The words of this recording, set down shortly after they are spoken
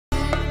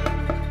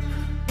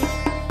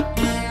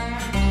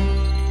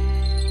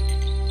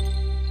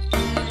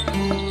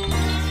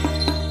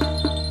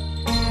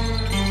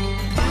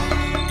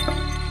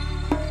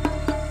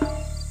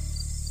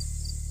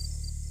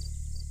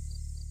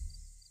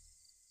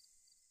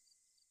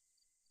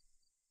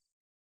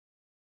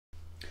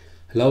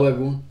Hello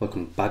everyone,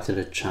 welcome back to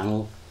the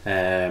channel.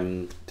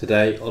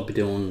 Today I'll be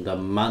doing the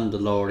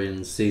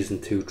Mandalorian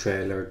Season 2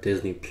 trailer,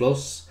 Disney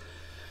Plus.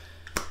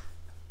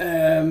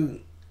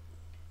 Something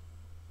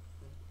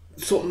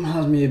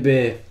has me a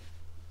bit,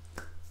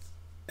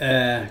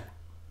 I'm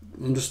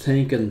just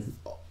thinking,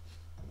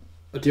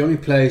 the only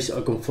place I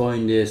can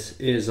find this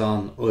is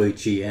on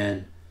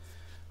IGN.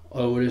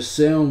 I would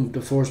assume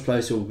the first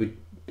place it would be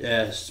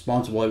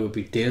sponsored by would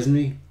be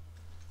Disney.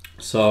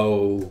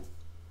 So,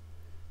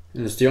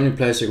 and it's the only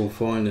place I can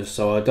find this,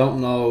 so I don't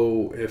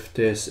know if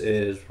this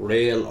is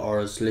real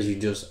or it's literally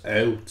just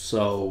out.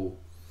 So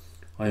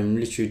I'm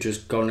literally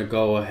just gonna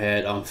go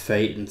ahead on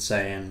fate and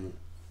saying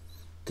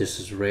this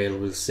is real.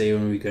 We'll see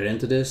when we get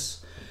into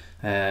this.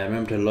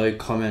 Remember to like,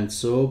 comment,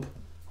 sub.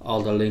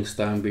 All the links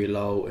down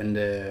below in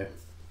the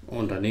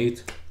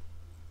underneath.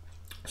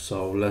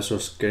 So let's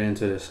just get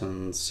into this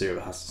and see what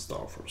it has to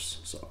start for us.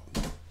 So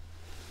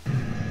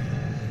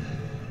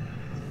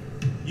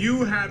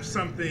you have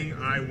something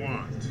I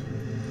want.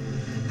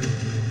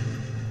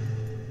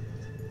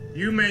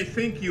 You may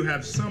think you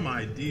have some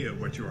idea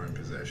what you are in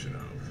possession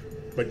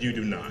of, but you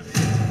do not.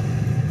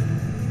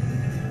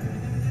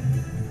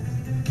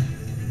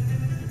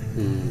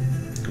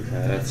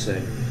 Okay, let's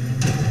see.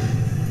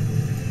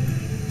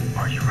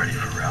 Are you ready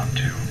for round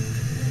 2?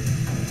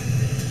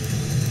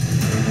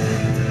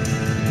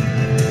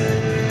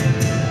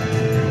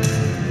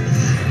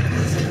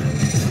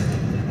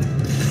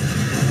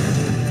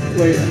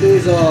 Wait, are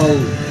these all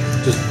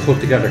just put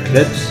together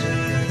clips?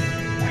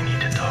 We need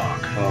to talk.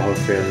 Oh, I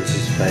feel this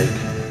is fake.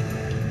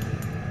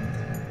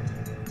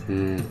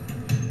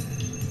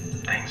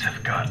 Things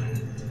have gotten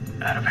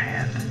out of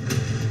hand,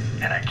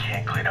 and I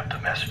can't clean up the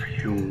mess for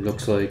you.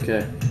 Looks like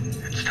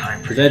It's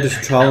time for did they you to just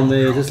take troll up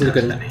me? your Is this own like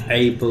a destiny.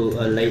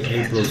 late You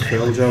can't April stay Fool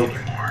with me joke?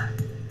 anymore.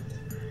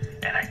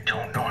 And I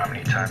don't know how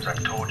many times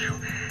I've told you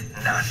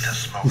not to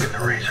smoke in the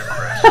Razor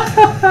Crest.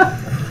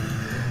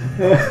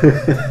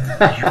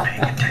 Are you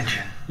paying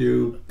attention?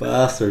 You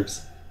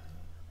bastards.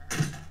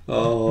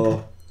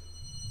 Oh,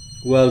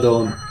 well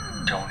done.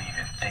 Don't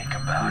even think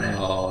about it.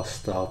 Oh,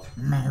 stop.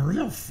 My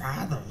real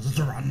father,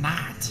 you're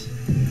not.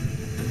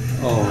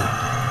 Oh,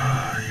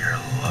 You're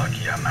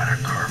lucky I'm out of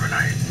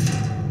carbonite.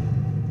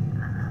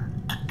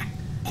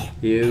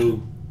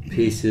 you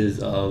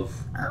pieces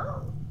of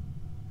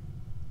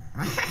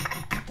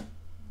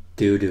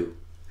doo-doo.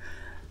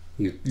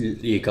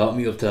 You got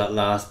me up to that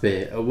last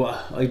bit.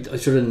 I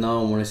should have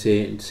known when I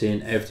seen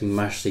everything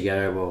mashed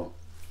together, but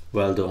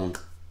well done.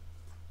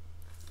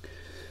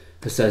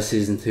 It says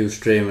season 2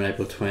 streaming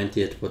April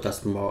 20th, but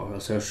that's more.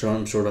 So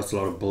I'm sure that's a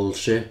lot of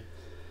bullshit.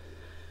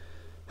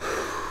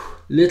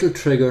 Little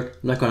triggered,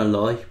 not gonna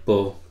lie,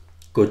 but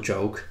good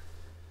joke.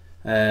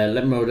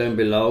 Let me know down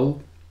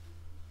below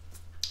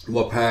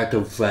what part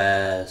of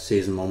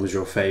season 1 was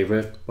your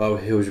favourite. Well,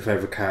 who was your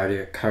favourite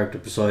character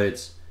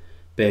besides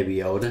Baby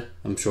Yoda?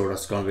 I'm sure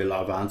that's going to be a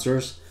lot of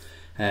answers.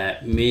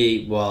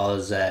 Me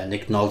was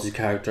Nick Nolte's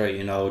character,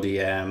 you know,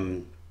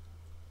 the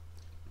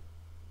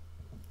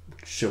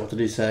shit, what did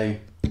he say?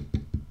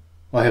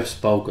 I have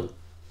spoken.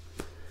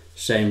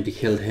 Shame they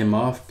killed him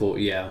off, but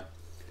yeah.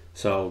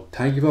 So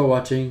thank you for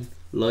watching.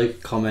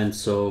 Like, comment,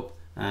 sub,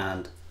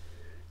 and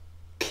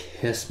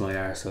kiss my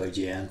arse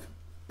IGN,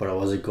 but it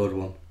was a good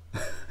one.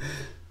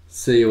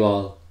 See you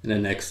all in the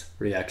next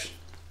reaction.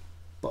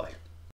 Bye.